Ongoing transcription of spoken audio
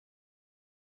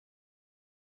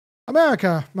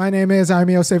America, my name is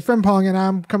Osei-Frimpong, and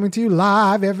I'm coming to you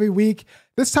live every week.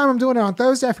 This time I'm doing it on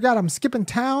Thursday. I forgot I'm skipping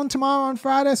town tomorrow on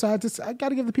Friday, so I got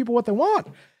to give the people what they want.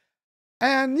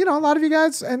 And a lot of you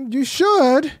guys, and you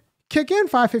should kick in $5,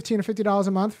 $15, or $50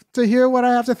 a month to hear what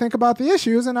I have to think about the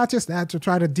issues, and not just that, to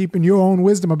try to deepen your own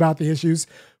wisdom about the issues,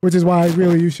 which is why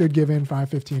really you should give in $5,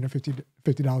 $15, or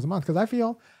 $50 a month, because I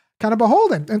feel kind of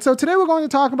beholden. And so today we're going to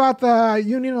talk about the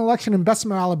union election in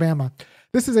Bessemer, Alabama.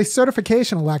 This is a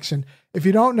certification election. If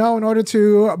you don't know, in order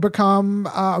to become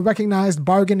a recognized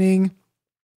bargaining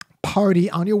party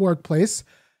on your workplace,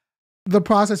 the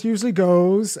process usually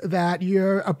goes that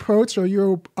you approach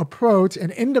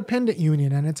an independent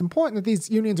union. And it's important that these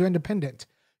unions are independent.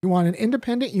 You want an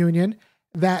independent union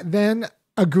that then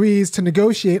agrees to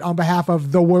negotiate on behalf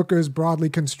of the workers broadly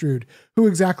construed. Who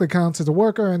exactly counts as a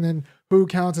worker and then who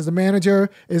counts as a manager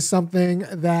is something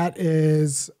that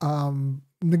is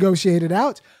negotiated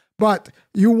out, but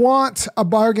you want a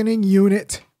bargaining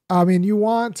unit. You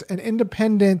want an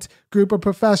independent group of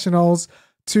professionals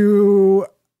to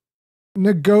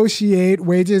negotiate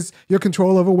wages, your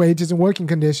control over wages and working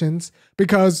conditions,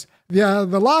 because the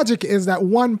logic is that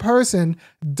one person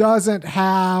doesn't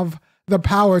have the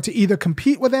power to either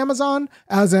compete with Amazon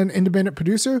as an independent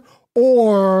producer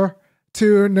or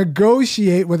to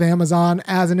negotiate with Amazon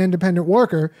as an independent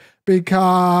worker,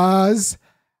 because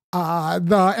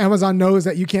the Amazon knows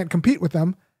that you can't compete with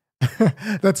them.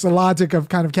 That's the logic of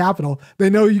kind of capital. They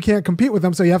know you can't compete with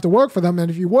them, so you have to work for them.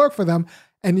 And if you work for them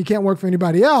and you can't work for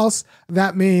anybody else,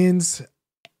 that means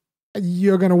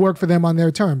you're going to work for them on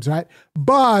their terms, right?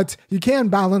 But you can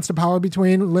balance the power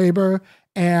between labor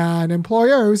and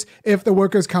employers if the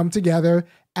workers come together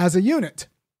as a unit,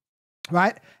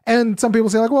 right? And some people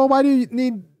say like, well, why do you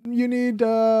need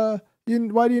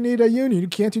why do you need a union?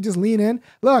 Can't you just lean in?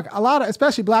 Look,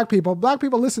 especially black people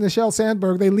listen to Sheryl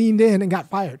Sandberg. They leaned in and got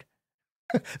fired.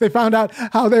 They found out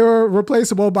how they were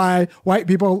replaceable by white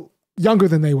people younger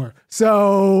than they were.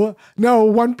 So no,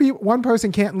 one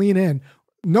person can't lean in.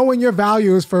 Knowing your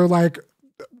value is for like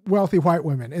wealthy white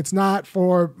women. It's not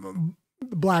for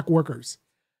black workers.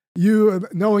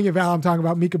 Knowing your value, I'm talking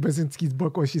about Mika Brzezinski's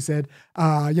book where she said,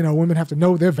 women have to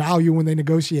know their value when they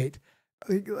negotiate.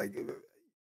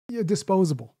 You're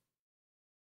disposable.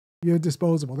 You're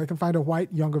disposable. They can find a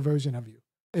white, younger version of you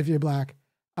if you're black.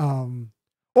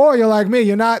 Or you're like me.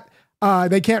 You're not.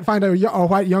 They can't find a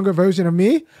white, younger version of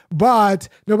me. But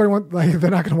they're not going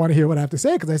to want to hear what I have to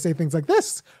say because I say things like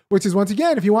this. Which is, once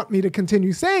again, if you want me to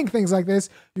continue saying things like this,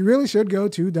 you really should go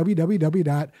to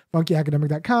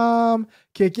www.funkyacademic.com,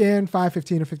 kick in $5,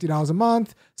 $15, or $50 a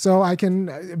month, so I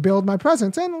can build my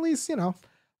presence and at least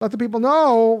let the people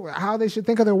know how they should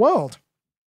think of their world.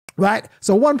 Right?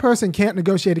 So one person can't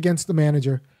negotiate against the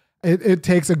manager. It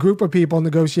takes a group of people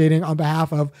negotiating on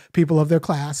behalf of people of their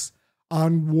class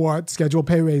on what scheduled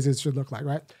pay raises should look like,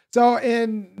 right? So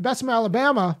in Bessemer,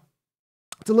 Alabama,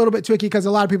 it's a little bit tricky because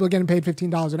a lot of people are getting paid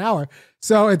 $15 an hour.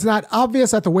 So it's not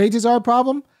obvious that the wages are a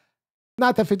problem.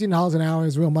 Not that $15 an hour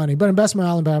is real money, but in Bessemer,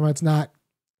 Alabama, it's not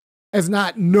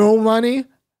no money.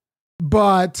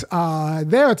 But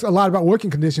there it's a lot about working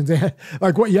conditions,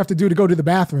 like what you have to do to go to the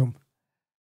bathroom.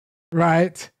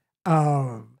 Right.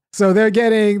 So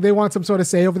they want some sort of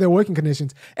say over their working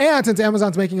conditions. And since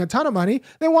Amazon's making a ton of money,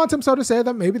 they want some sort of say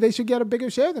that maybe they should get a bigger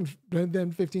share than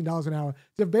 $15 an hour.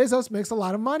 Jeff Bezos makes a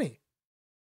lot of money.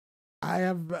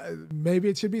 Maybe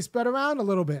it should be spread around a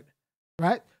little bit.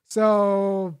 Right.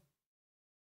 So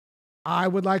I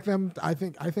would like them. I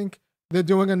think they're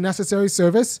doing a necessary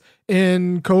service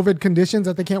in COVID conditions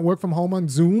that they can't work from home on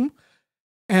Zoom.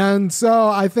 And so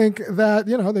I think that,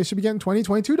 they should be getting $20,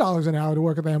 $22 an hour to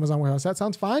work at the Amazon warehouse. That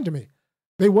sounds fine to me.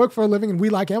 They work for a living and we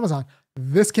like Amazon.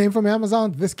 This came from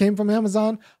Amazon. This came from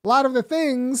Amazon. A lot of the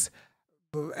things,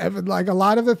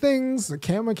 the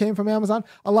camera came from Amazon.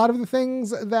 A lot of the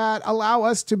things that allow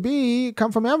us to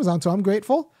come from Amazon. So I'm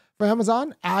grateful for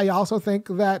Amazon. I also think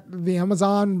that the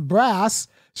Amazon brass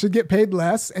should get paid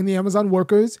less and the Amazon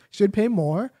workers should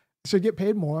get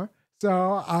paid more.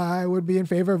 So I would be in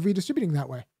favor of redistributing that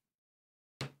way.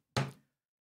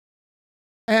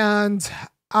 And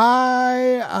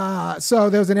so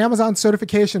there's an Amazon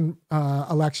certification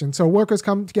election. So workers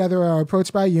come together, are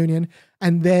approached by a union,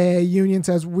 and the union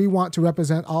says, we want to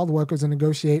represent all the workers and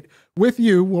negotiate with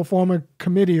you. We'll form a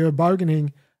committee or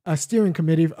a steering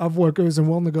committee of workers, and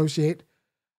we'll negotiate,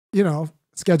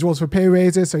 schedules for pay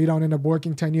raises so you don't end up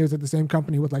working 10 years at the same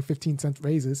company with like 15-cent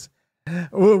raises.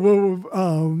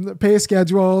 We'll pay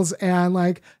schedules and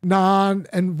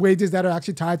and wages that are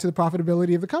actually tied to the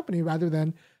profitability of the company rather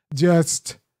than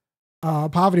just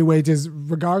poverty wages,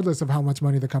 regardless of how much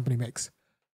money the company makes.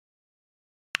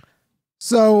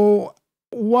 So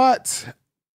what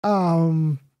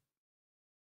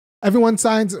everyone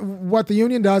signs, what the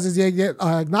union does is they get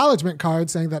an acknowledgement card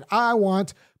saying that I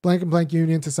want blank and blank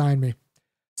union to sign me.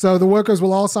 So the workers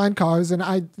will all sign cards, and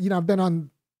I've been on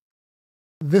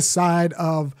this side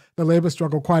of the labor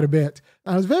struggle quite a bit.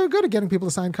 And I was very good at getting people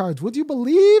to sign cards. Would you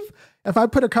believe if I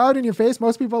put a card in your face,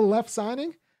 most people left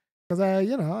signing? Because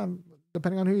I'm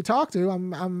depending on who you talk to,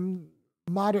 I'm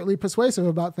moderately persuasive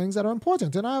about things that are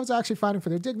important. And I was actually fighting for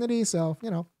their dignity. So, you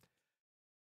don't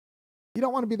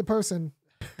want to be the person.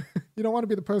 You don't want to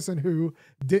be the person who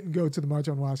didn't go to the March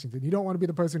on Washington. You don't want to be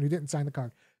the person who didn't sign the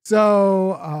card.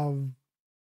 So,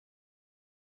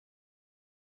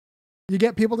 you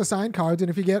get people to sign cards, and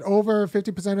if you get over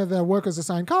 50% of the workers to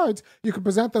sign cards, you can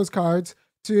present those cards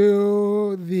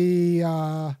to the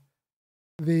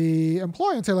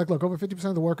employer and say, like, look, over 50%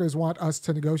 of the workers want us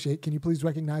to negotiate. Can you please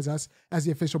recognize us as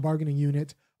the official bargaining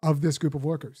unit of this group of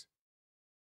workers?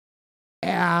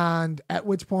 And at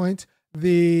which point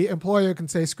the employer can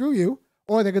say, screw you,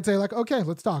 or they could say, like, okay,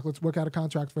 let's talk. Let's work out a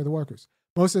contract for the workers.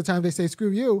 Most of the time they say,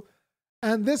 screw you.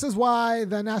 And this is why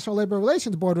the National Labor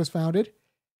Relations Board was founded.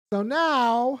 So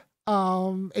now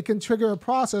it can trigger a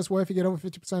process where if you get over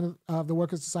 50% of the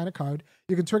workers to sign a card,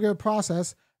 you can trigger a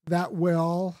process that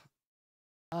will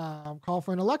call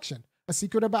for an election, a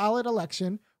secret ballot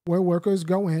election where workers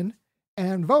go in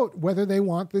and vote whether they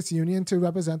want this union to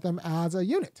represent them as a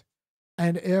unit.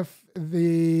 And if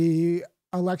the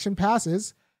election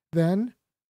passes, then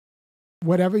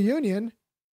whatever union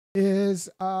is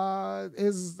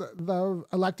the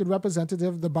elected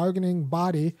representative, the bargaining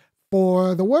body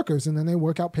for the workers. And then they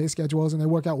work out pay schedules and they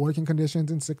work out working conditions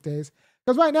and sick days.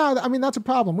 Because right now, that's a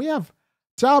problem. We have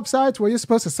job sites where you're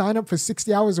supposed to sign up for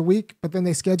 60 hours a week, but then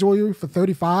they schedule you for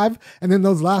 35. And then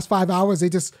those last 5 hours, they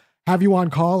just have you on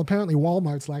call. Apparently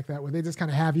Walmart's like that, where they just kind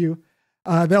of have you.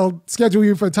 They'll schedule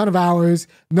you for a ton of hours,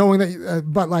 knowing that,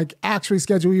 but like actually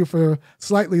schedule you for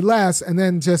slightly less, and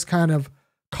then just kind of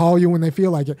call you when they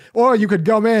feel like it. Or you could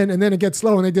come in and then it gets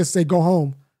slow and they just say, go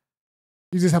home.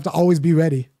 You just have to always be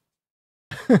ready.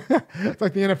 It's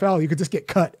like the NFL. You could just get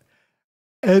cut.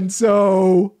 And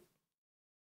so,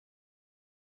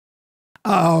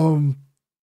 we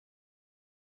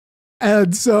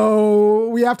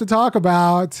have to talk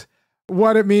about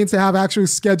what it means to have actually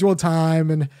scheduled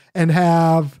time and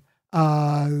have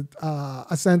a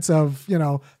sense of,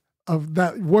 of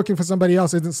that working for somebody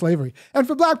else isn't slavery. And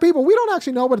for Black people, we don't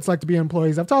actually know what it's like to be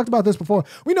employees. I've talked about this before.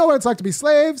 We know what it's like to be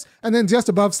slaves and then just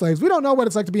above slaves. We don't know what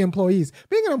it's like to be employees.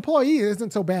 Being an employee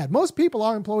isn't so bad. Most people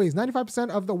are employees. 95%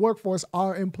 of the workforce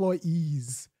are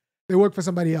employees. They work for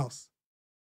somebody else.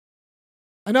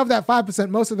 And of that 5%,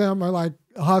 most of them are like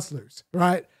hustlers,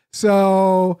 right?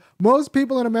 So most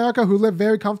people in America who live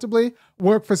very comfortably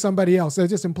work for somebody else. They're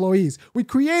just employees. We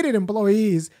created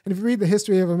employees. And if you read the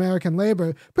history of American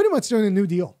labor, pretty much during the New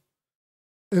Deal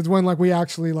is when we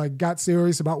actually got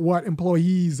serious about what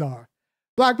employees are.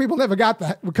 Black people never got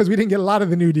that because we didn't get a lot of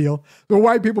the New Deal. The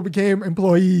white people became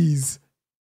employees.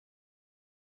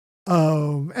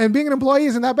 And being an employee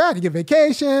isn't that bad. You get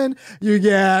vacation, you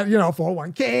get,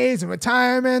 401ks and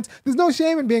retirement. There's no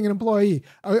shame in being an employee.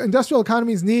 Industrial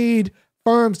economies need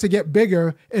firms to get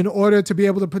bigger in order to be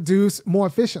able to produce more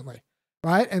efficiently,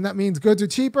 right? And that means goods are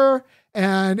cheaper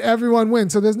and everyone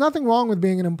wins. So there's nothing wrong with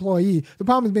being an employee. The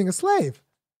problem is being a slave.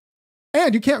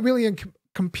 And you can't really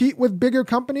compete with bigger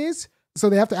companies. So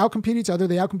they have to outcompete each other.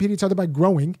 They outcompete each other by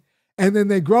growing. And then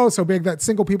they grow so big that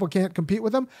single people can't compete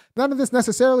with them. None of this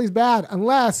necessarily is bad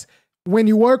unless when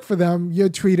you work for them, you're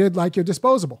treated like you're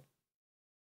disposable.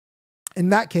 In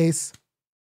that case,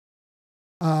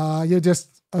 you're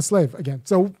just a slave again.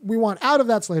 So we want out of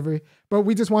that slavery, but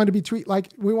we just want to be treat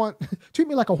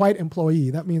me like a white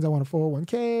employee. That means I want a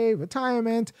 401k,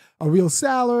 retirement, a real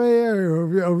salary,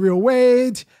 or a real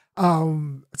wage.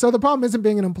 So the problem isn't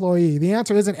being an employee. The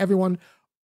answer isn't everyone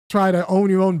try to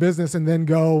own your own business and then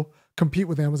go compete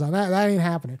with Amazon. That ain't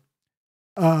happening.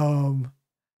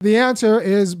 The answer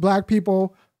is Black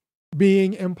people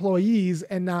being employees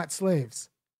and not slaves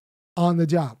on the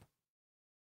job.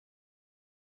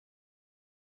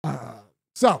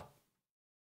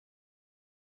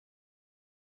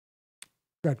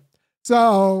 Good.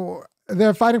 So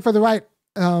they're fighting for the right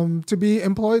to be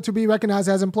employed, to be recognized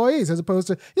as employees, as opposed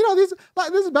to, this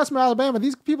is Bessemer, Alabama.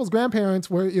 These people's grandparents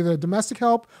were either domestic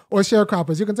help or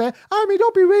sharecroppers. You can say,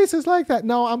 don't be racist like that.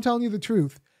 No, I'm telling you the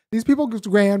truth. These people's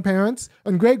grandparents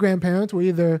and great-grandparents were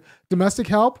either domestic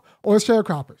help or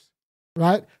sharecroppers,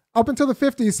 right? Up until the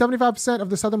 50s, 75% of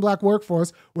the Southern Black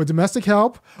workforce were domestic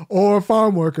help or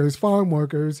farm workers. Farm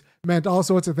workers meant all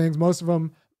sorts of things. Most of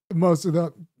them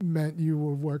meant you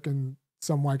were working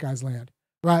some white guy's land,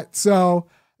 right? So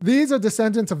these are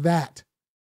descendants of that.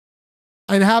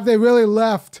 And have they really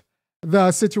left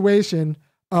the situation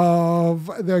of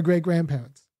their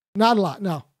great-grandparents? Not a lot,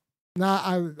 no.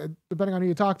 Depending on who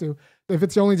you talk to, if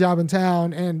it's the only job in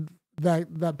town and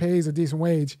that pays a decent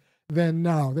wage, then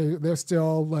no, they're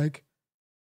still like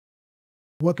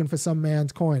working for some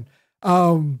man's coin.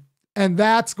 And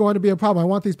that's going to be a problem. I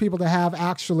want these people to have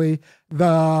actually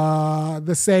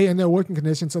the say in their working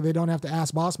conditions so they don't have to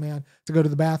ask boss man to go to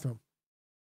the bathroom.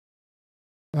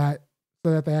 Right?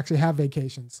 So that they actually have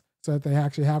vacations, so that they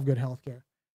actually have good health care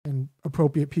and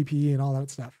appropriate PPE and all that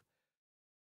stuff.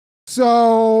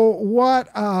 So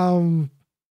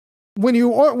when you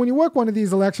work one of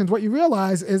these elections, what you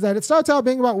realize is that it starts out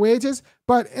being about wages,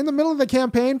 but in the middle of the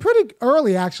campaign, pretty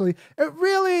early actually,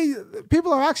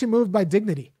 people are actually moved by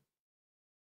dignity.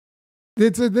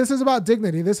 This is about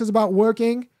dignity. This is about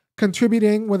working,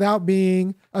 contributing without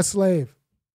being a slave.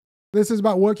 This is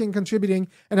about working, contributing,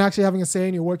 and actually having a say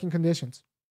in your working conditions.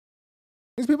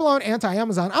 These people aren't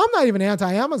anti-Amazon. I'm not even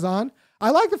anti-Amazon.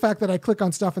 I like the fact that I click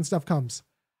on stuff and stuff comes.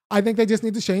 I think they just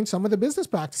need to change some of the business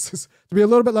practices to be a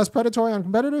little bit less predatory on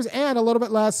competitors and a little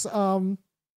bit less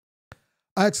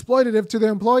exploitative to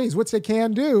their employees, which they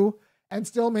can do and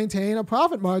still maintain a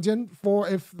profit margin for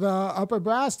if the upper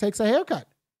brass takes a haircut.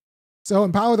 So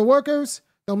empower the workers,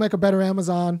 they'll make a better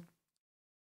Amazon,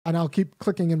 and I'll keep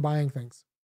clicking and buying things,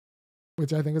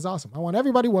 which I think is awesome. I want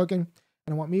everybody working,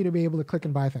 and I want me to be able to click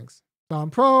and buy things. So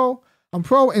I'm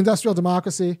pro-industrial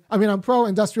democracy. I'm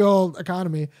pro-industrial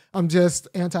economy. I'm just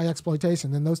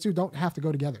anti-exploitation, and those two don't have to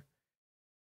go together.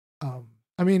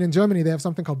 In Germany, they have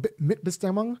something called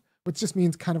Mitbestimmung, which just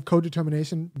means kind of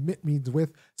co-determination. Mit means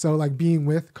with, so like being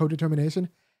with, co-determination.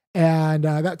 And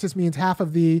that just means half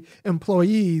of the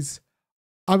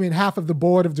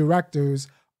board of directors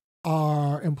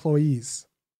are employees,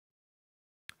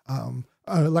 are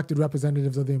elected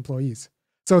representatives of the employees.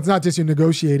 So it's not just you're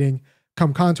negotiating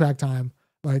come contract time,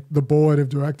 like the board of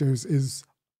directors is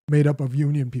made up of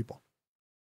union people,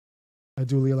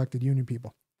 duly elected union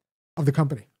people of the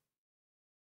company.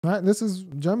 Right? This is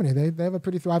Germany. They have a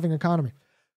pretty thriving economy.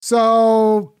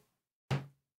 So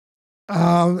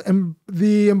and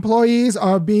the employees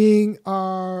are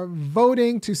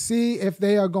voting to see if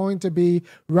they are going to be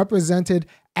represented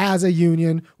as a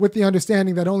union, with the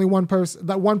understanding that only one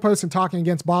person talking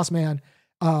against boss man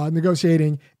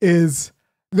negotiating is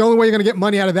the only way you're going to get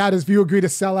money out of that is if you agree to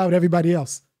sell out everybody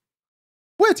else,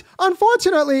 which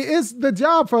unfortunately is the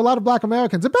job for a lot of Black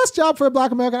Americans. The best job for a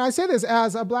Black American, I say this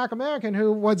as a Black American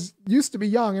who used to be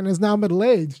young and is now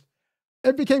middle-aged.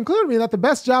 It became clear to me that the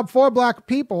best job for Black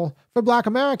people, for Black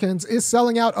Americans, is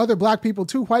selling out other Black people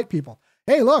to white people.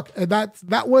 Hey, look,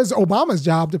 that was Obama's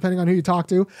job, depending on who you talk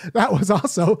to. That was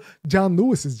also John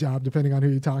Lewis's job, depending on who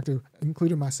you talk to,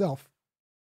 including myself.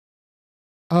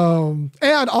 And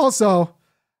also,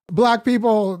 Black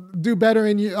people do better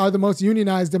and are the most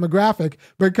unionized demographic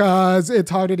because it's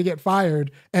harder to get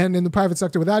fired. And in the private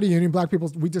sector without a union, Black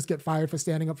people, we just get fired for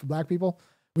standing up for Black people.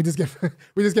 We just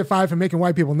get fired for making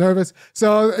white people nervous.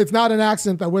 So it's not an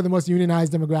accident that we're the most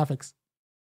unionized demographics.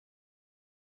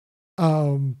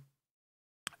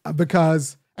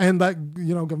 Because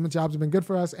government jobs have been good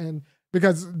for us, and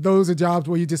because those are jobs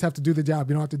where you just have to do the job.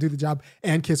 You don't have to do the job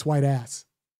and kiss white ass.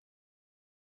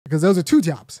 Because those are two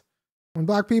jobs. When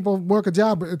Black people work a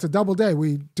job, it's a double day.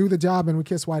 We do the job and we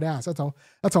kiss white ass.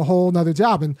 That's a whole nother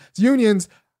job. And unions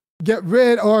get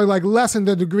rid or like lessen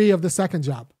the degree of the second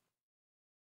job.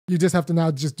 You just have to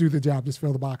now just do the job, just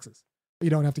fill the boxes. You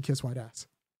don't have to kiss white ass.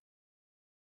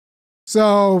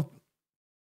 So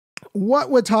what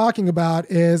we're talking about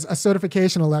is a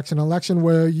certification election, an election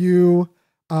where you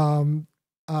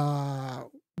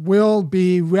will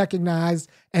be recognized,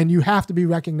 and you have to be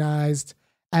recognized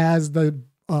as the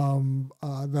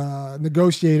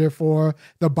negotiator for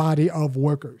the body of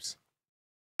workers.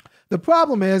 The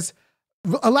problem is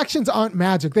elections aren't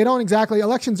magic.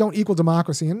 Elections don't equal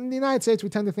democracy. In the United States, we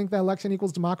tend to think that election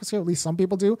equals democracy, or at least some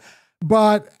people do.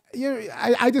 But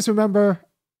I just remember,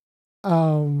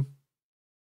 I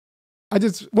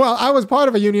was part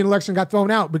of a union election, got thrown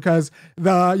out because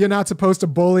you're not supposed to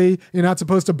bully, you're not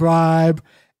supposed to bribe,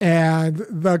 and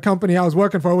the company I was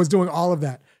working for was doing all of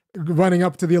that. Running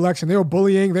up to the election, they were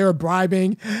bullying, they were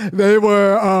bribing, they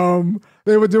were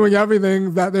doing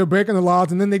everything, that they were breaking the laws,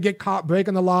 and then they get caught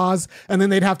breaking the laws, and then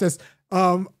they'd have to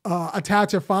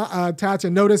attach a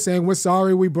notice saying, "We're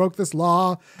sorry, we broke this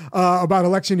law about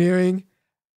electioneering,"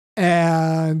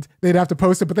 and they'd have to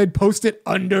post it, but they'd post it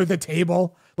under the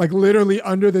table, like literally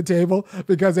under the table,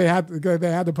 because they had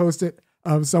to post it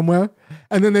somewhere,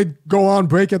 and then they go on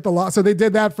break at the law. So they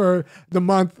did that for the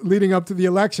month leading up to the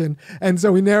election, and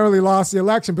so we narrowly lost the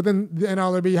election. But then the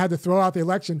NLRB had to throw out the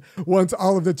election once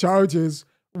all of the charges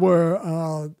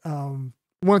were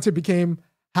once it became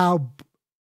how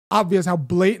obvious how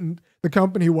blatant the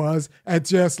company was at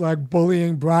just like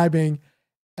bullying, bribing,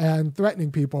 and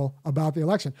threatening people about the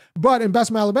election. But in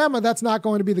Bessemer, Alabama, that's not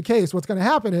going to be the case. What's going to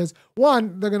happen is,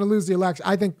 one, they're going to lose the election.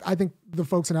 I think the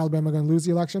folks in Alabama are going to lose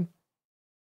the election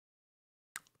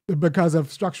because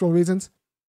of structural reasons.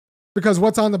 Because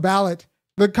what's on the ballot,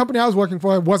 the company I was working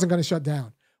for wasn't going to shut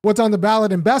down. What's on the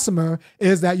ballot in Bessemer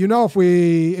is that,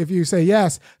 if you say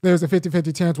yes, there's a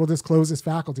 50-50 chance we'll just close this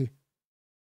faculty.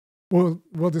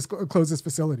 We'll just close this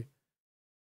facility.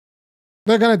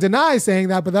 They're going to deny saying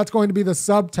that, but that's going to be the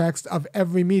subtext of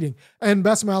every meeting. In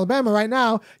Bessemer, Alabama, right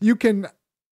now, you can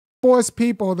force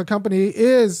people, the company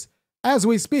is, as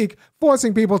we speak,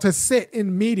 forcing people to sit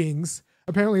in meetings.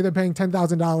 Apparently, they're paying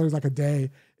 $10,000 like a day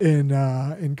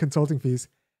in consulting fees.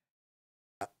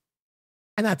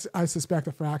 And that's, I suspect,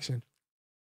 a fraction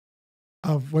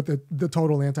of what the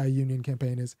total anti-union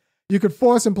campaign is. You could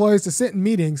force employees to sit in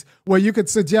meetings where you could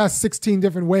suggest 16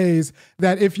 different ways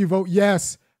that if you vote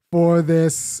yes for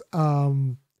this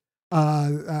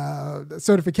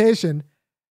certification,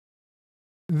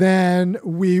 then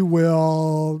we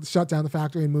will shut down the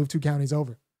factory and move 2 counties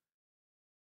over.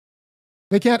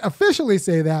 They can't officially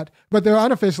say that, but they're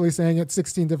unofficially saying it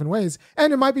 16 different ways,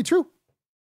 and it might be true.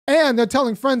 And they're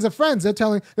telling friends of friends. They're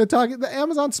talking. The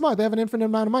Amazon's smart. They have an infinite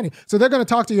amount of money, so they're going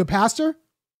to talk to your pastor.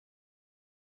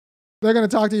 They're going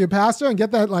to talk to your pastor and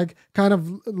get that like kind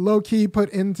of low key put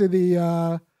into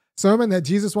the sermon that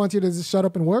Jesus wants you to just shut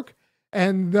up and work.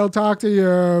 And they'll talk to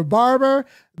your barber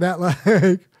that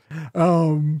like,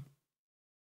 I'm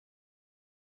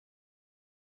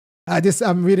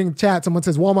reading chat. Someone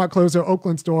says Walmart closed their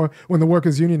Oakland store when the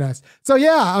workers unionized. So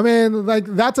yeah, I mean, like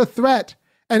that's a threat,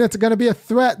 and it's going to be a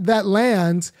threat that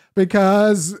lands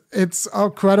because it's a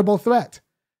credible threat.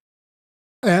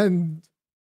 And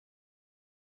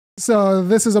so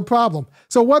this is a problem.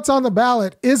 So what's on the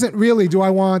ballot isn't really, do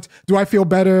I feel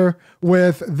better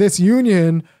with this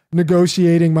union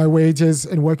negotiating my wages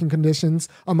and working conditions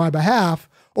on my behalf,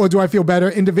 or do I feel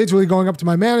better individually going up to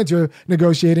my manager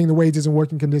negotiating the wages and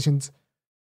working conditions?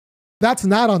 That's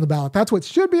not on the ballot. That's what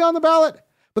should be on the ballot,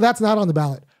 but that's not on the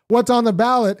ballot. What's on the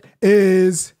ballot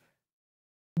is,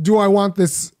 do I want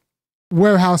this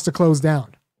warehouse to close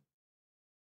down?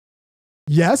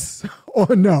 Yes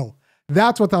or no?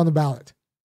 That's what's on the ballot.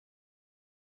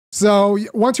 So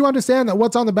once you understand that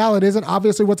what's on the ballot isn't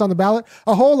obviously what's on the ballot,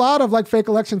 a whole lot of like fake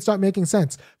elections start making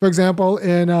sense. For example,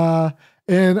 in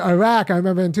Iraq, I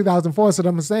remember in 2004,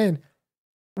 Saddam Hussein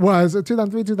was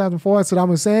 2003, 2004. Saddam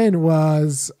Hussein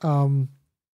was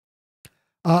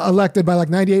elected by like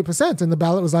 98%, and the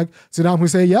ballot was like Saddam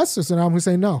Hussein yes or Saddam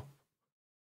Hussein no.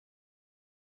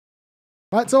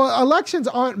 Right. So elections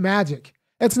aren't magic.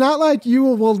 It's not like you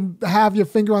will have your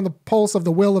finger on the pulse of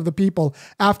the will of the people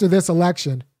after this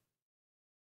election.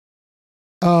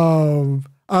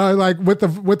 Like with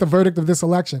the verdict of this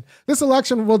election. This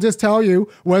election will just tell you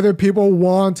whether people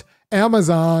want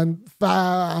Amazon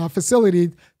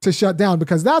facility to shut down,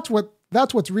 because that's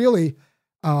what's really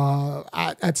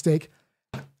at stake.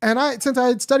 And since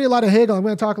I study a lot of Hegel, I'm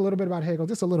going to talk a little bit about Hegel,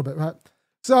 just a little bit, right?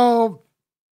 So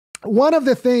one of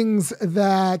the things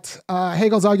that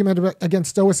Hegel's argument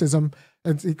against Stoicism,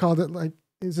 and he called it like,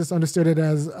 he's just understood it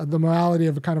as the morality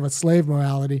of a kind of a slave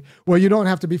morality, where you don't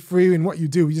have to be free in what you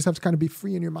do. You just have to kind of be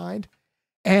free in your mind.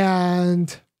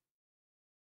 And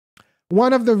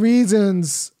one of the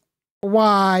reasons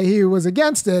why he was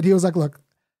against it, he was like, look,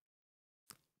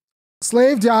 a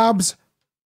slave job,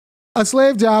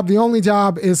 the only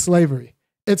job is slavery.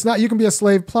 It's not, you can be a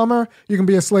slave plumber, you can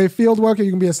be a slave field worker, you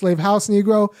can be a slave house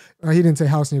Negro. He didn't say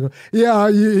house Negro. Yeah,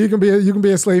 you can be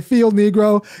a slave field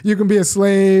Negro, you can be a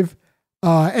slave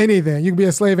anything. You can be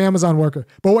a slave Amazon worker.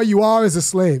 But what you are is a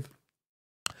slave.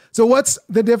 So what's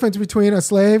the difference between a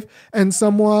slave and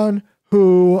someone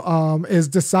who is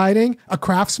deciding, a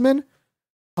craftsman,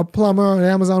 a plumber, an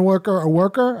Amazon worker, a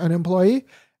worker, an employee?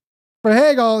 For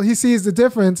Hegel, he sees the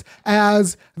difference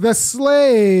as the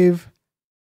slave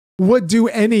would do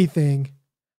anything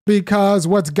because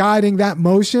what's guiding that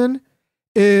motion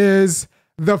is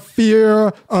the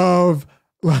fear of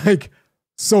like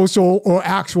social or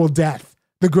actual death,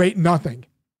 the great nothing.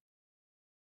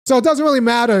 So it doesn't really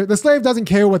matter. The slave doesn't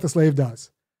care what the slave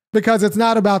does because it's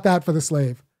not about that for the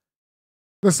slave.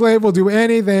 The slave will do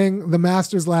anything the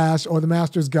master's lash or the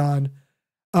master's gun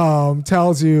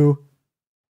tells you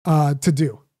to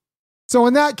do. So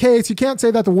in that case, you can't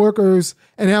say that the workers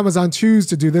in Amazon choose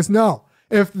to do this. No,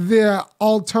 if the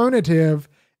alternative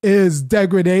is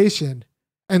degradation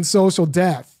and social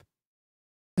death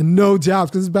and no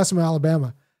jobs, because it's Bessemer,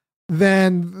 Alabama,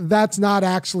 then that's not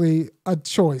actually a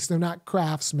choice. They're not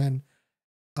craftsmen.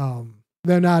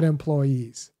 They're not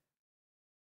employees.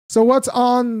 So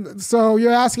so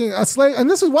you're asking a slave, and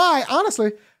this is why,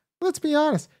 honestly, let's be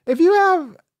honest.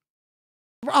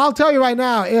 I'll tell you right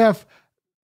now, if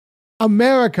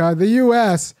America, the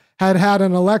U.S., had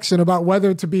an election about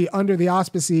whether to be under the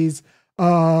auspices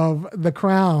of the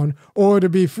crown or to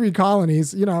be free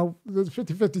colonies, there's a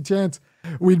 50-50 chance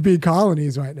we'd be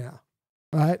colonies right now,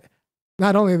 right?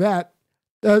 Not only that,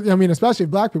 especially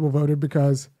if black people voted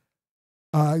because,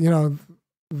 England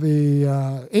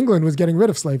was getting rid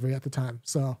of slavery at the time.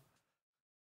 So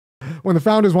when the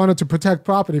founders wanted to protect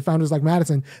property, founders like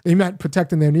Madison, they meant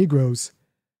protecting their Negroes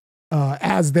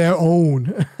as their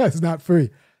own, as not free.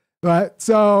 Right?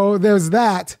 So there's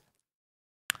that.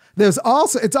 It's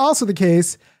also the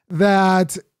case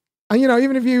that,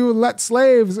 even if you let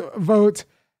slaves vote,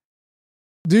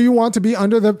 do you want to be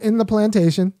in the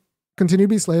plantation, continue to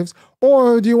be slaves,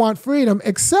 or do you want freedom,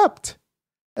 except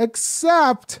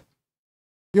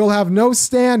you'll have no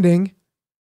standing,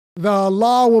 the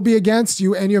law will be against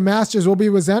you, and your masters will be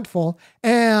resentful,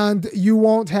 and you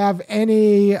won't have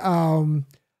any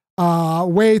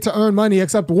way to earn money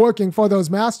except working for those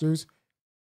masters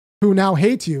who now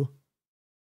hate you.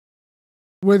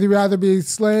 Would you rather be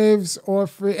slaves or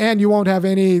free? And you won't have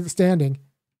any standing.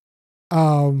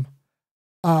 Would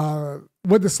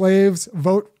the slaves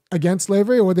vote against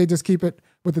slavery, or would they just keep it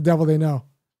with the devil they know?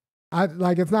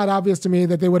 It's not obvious to me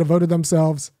that they would have voted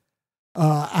themselves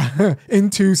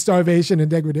into starvation and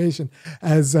degradation,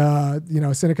 as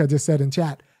Seneca just said in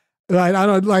chat. Right? I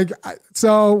don't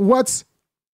so what's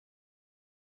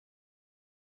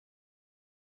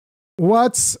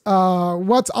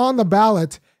on the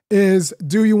ballot is,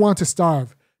 do you want to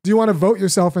starve? Do you want to vote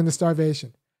yourself into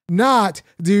starvation? Not,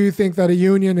 do you think that a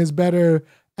union is better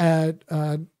at,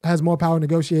 has more power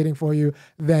negotiating for you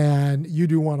than you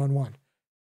do one-on-one,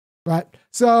 right?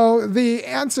 So the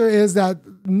answer is that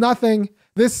nothing,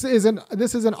 this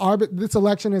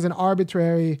election is an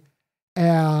arbitrary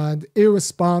and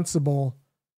irresponsible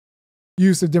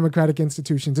use of democratic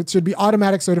institutions. It should be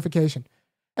automatic certification.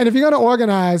 And if you're going to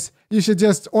organize, you should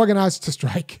just organize to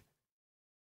strike.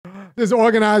 Just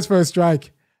organize for a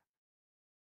strike.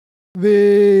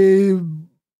 The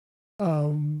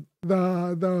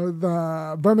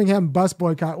Birmingham bus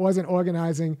boycott wasn't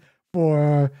organizing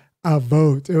for a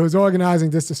vote. It was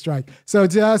organizing just to strike. So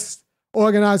just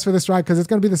organize for the strike, because it's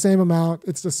going to be the same amount.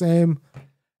 It's the same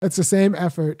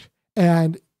effort.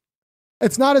 And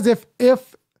it's not as if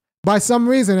by some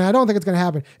reason, and I don't think it's going to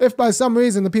happen, if by some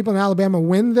reason the people in Alabama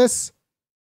win this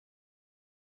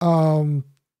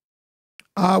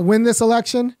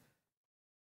election,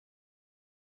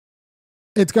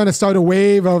 it's going to start a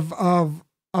wave of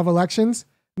elections.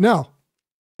 No,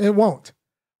 it won't.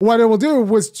 What it will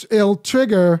do is it'll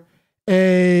trigger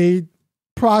a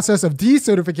process of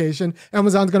decertification.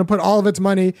 Amazon's going to put all of its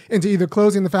money into either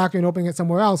closing the factory and opening it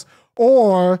somewhere else,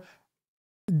 or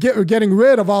getting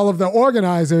rid of all of the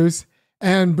organizers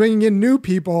and bringing in new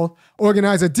people,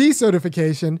 organize a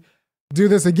decertification, do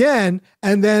this again,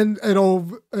 and then they'll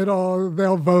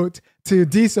vote to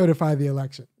decertify the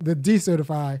election,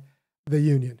 decertify the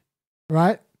union,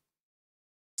 right?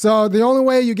 So the only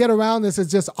way you get around this is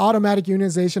just automatic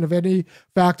unionization of any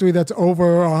factory that's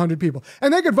over 100 people.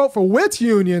 And they could vote for which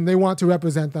union they want to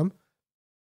represent them.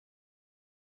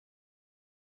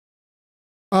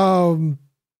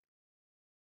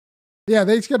 Yeah,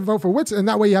 they could vote for which, and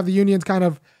that way you have the unions kind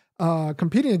of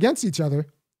competing against each other,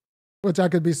 which I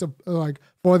could be like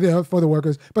for the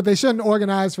workers. But they shouldn't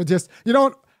organize for just, you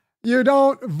don't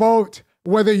vote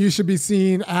whether you should be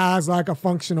seen as like a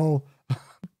functional,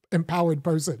 empowered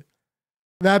person.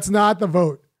 That's not the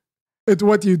vote. It's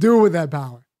what you do with that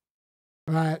power,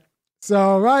 right?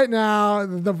 So right now,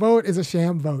 the vote is a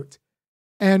sham vote,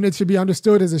 and it should be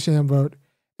understood as a sham vote.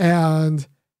 And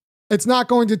it's not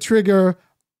going to trigger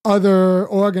other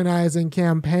organizing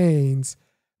campaigns,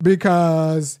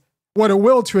 because what it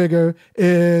will trigger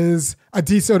is a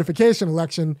decertification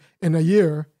election in a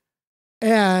year.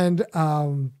 And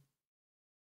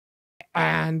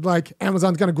like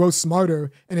Amazon's going to grow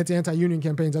smarter in its anti-union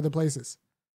campaigns other places.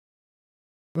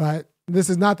 Right?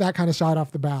 This is not that kind of shot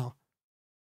off the bow.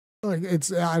 Like that's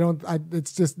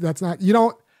not, you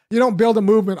don't build a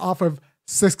movement off of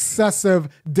successive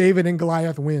David and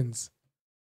Goliath wins.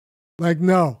 Like,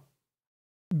 no.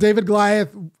 David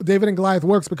and Goliath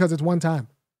works because it's one time.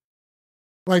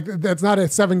 Like, that's not a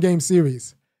 7-game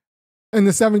series. In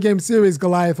the 7-game series,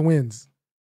 Goliath wins.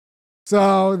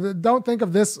 So don't think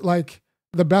of this like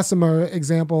the Bessemer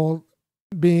example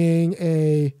being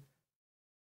a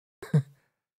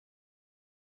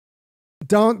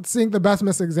don't think the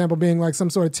Bessemer example being like some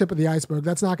sort of tip of the iceberg.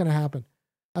 That's not going to happen.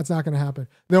 That's not going to happen.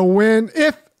 They'll win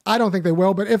if, I don't think they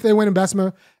will, but if they win in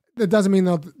Bessemer, it doesn't mean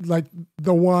they'll like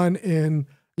the one in,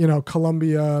 you know,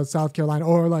 Columbia, South Carolina,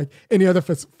 or like any other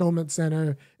fulfillment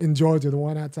center in Georgia, the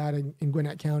one outside in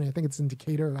Gwinnett County. I think it's in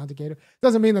Decatur, around Decatur.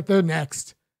 Doesn't mean that they're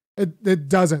next. It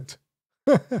doesn't.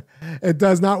 It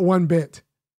does not one bit.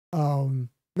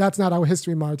 That's not how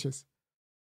history marches.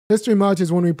 History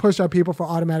marches when we push our people for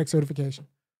automatic certification,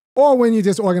 or when you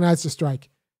just organize to strike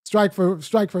for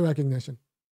recognition.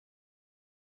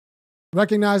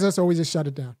 Recognize us, or we just shut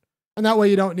it down. And that way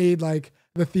you don't need like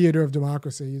the theater of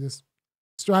democracy. You just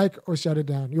strike or shut it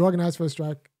down. You organize for a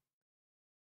strike,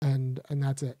 and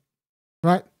that's it,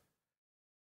 right?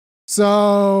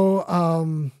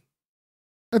 So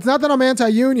it's not that I'm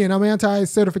anti-union. I'm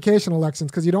anti-certification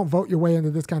elections because you don't vote your way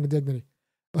into this kind of dignity.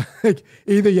 Like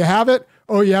either you have it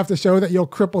or you have to show that you'll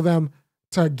cripple them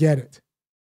to get it.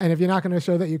 And if you're not going to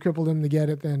show that you cripple them to get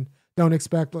it, then don't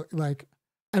expect like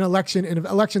an election. And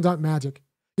elections aren't magic.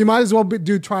 You might as well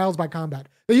do trials by combat.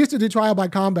 They used to do trial by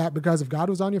combat because if God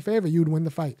was on your favor, you'd win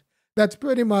the fight. That's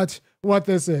pretty much what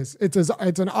this is. It's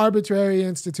an arbitrary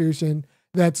institution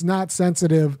that's not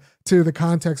sensitive to the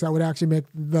context that would actually make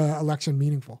the election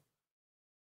meaningful.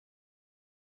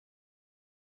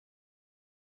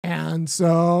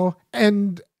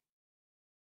 And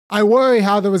I worry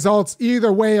how the results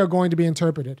either way are going to be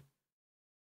interpreted.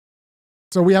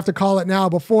 So we have to call it now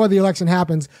before the election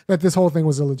happens that this whole thing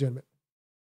was illegitimate.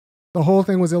 The whole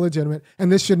thing was illegitimate,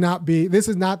 and this is not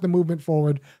the movement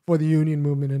forward for the union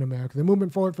movement in America. The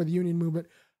movement forward for the union movement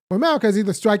for America is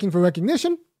either striking for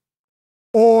recognition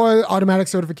or automatic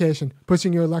certification,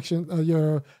 pushing your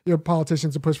your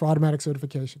politicians to push for automatic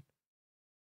certification.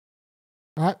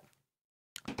 All right.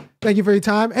 Thank you for your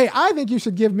time. Hey, I think you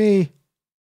should give me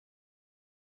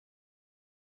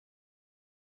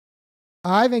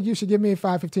 $5,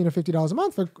 $15, or $50 a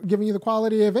month for giving you the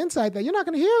quality of insight that you're not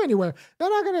going to hear anywhere.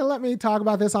 They're not going to let me talk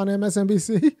about this on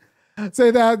MSNBC. Say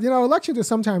that, elections are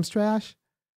sometimes trash,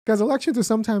 because elections are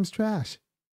sometimes trash.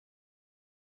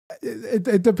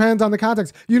 It depends on the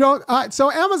context.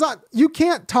 So Amazon, you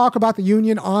can't talk about the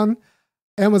union on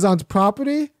Amazon's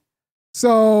property.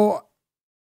 So,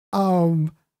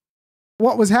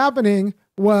 what was happening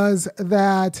was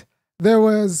that there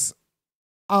was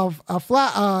a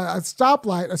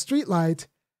stoplight, a street light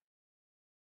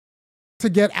to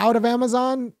get out of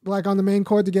Amazon, like on the main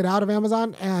cord to get out of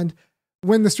Amazon. And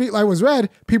when the street light was red,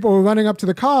 people were running up to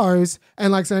the cars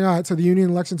and like saying, all right, so the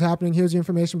union election's happening. Here's your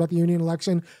information about the union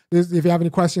election. If you have any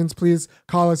questions, please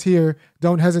call us here.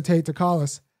 Don't hesitate to call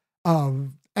us. While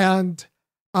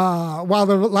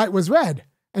the light was red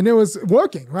and it was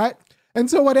working, right? And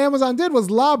so what Amazon did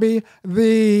was lobby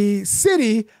the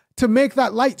city to make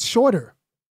that light shorter.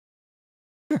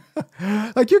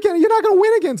 Like you're not going to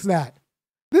win against that.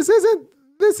 This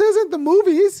isn't the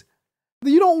movies.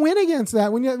 You don't win against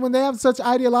that when they have such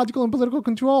ideological and political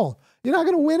control. You're not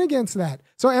going to win against that.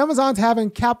 So Amazon's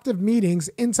having captive meetings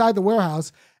inside the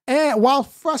warehouse, and while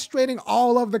frustrating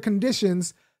all of the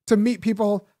conditions to meet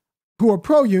people who are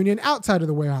pro-union outside of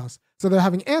the warehouse. So they're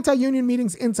having anti-union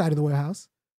meetings inside of the warehouse,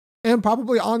 and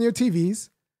probably on your TVs,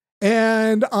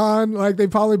 and on they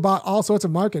probably bought all sorts of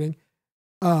marketing,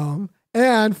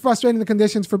 and frustrating the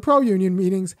conditions for pro-union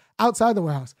meetings outside the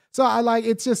warehouse. So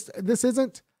this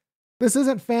isn't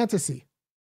fantasy.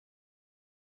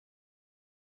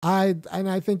 I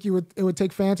think it would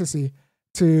take fantasy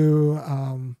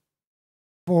for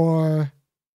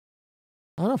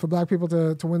Black people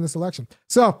to win this election.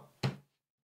 So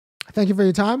thank you for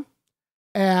your time.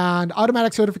 And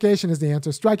automatic certification is the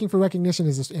answer. Striking for recognition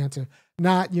is the answer,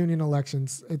 not union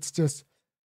elections. It's just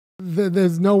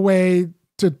there's no way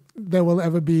that will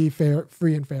ever be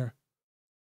free and fair.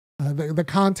 The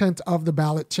content of the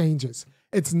ballot changes.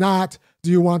 It's not, do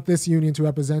you want this union to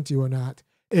represent you or not?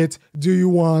 It's, do you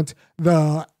want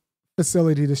the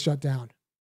facility to shut down?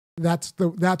 That's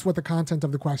what the content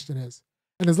of the question is.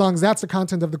 And as long as that's the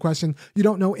content of the question, you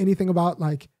don't know anything about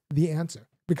the answer,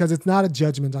 because it's not a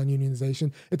judgment on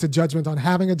unionization. It's a judgment on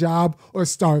having a job or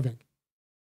starving.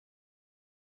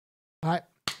 All right.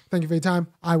 Thank you for your time.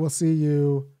 I will see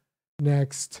you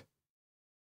next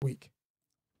week.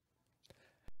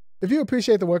 If you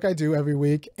appreciate the work I do every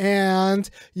week and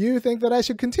you think that I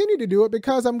should continue to do it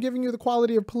because I'm giving you the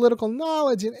quality of political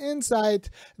knowledge and insight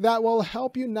that will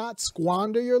help you not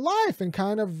squander your life and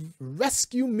kind of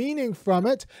rescue meaning from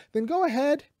it, then go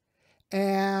ahead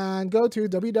and go to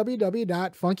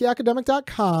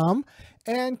www.funkyacademic.com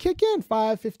and kick in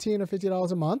 $5, $15, or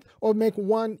 $50 a month, or make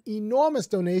one enormous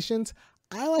donations.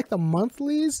 I like the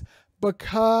monthlies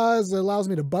because it allows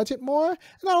me to budget more, and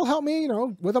that'll help me,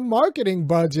 with a marketing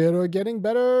budget or getting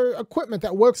better equipment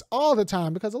that works all the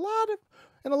time, because in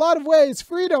a lot of ways,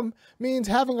 freedom means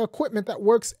having equipment that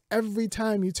works every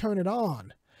time you turn it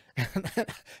on.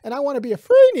 And I want to be a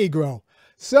free Negro.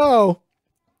 So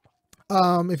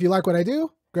if you like what I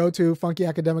do, go to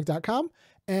funkyacademic.com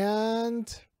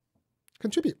and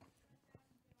contribute.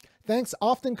 Thanks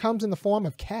often comes in the form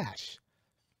of cash,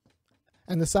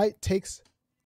 and the site takes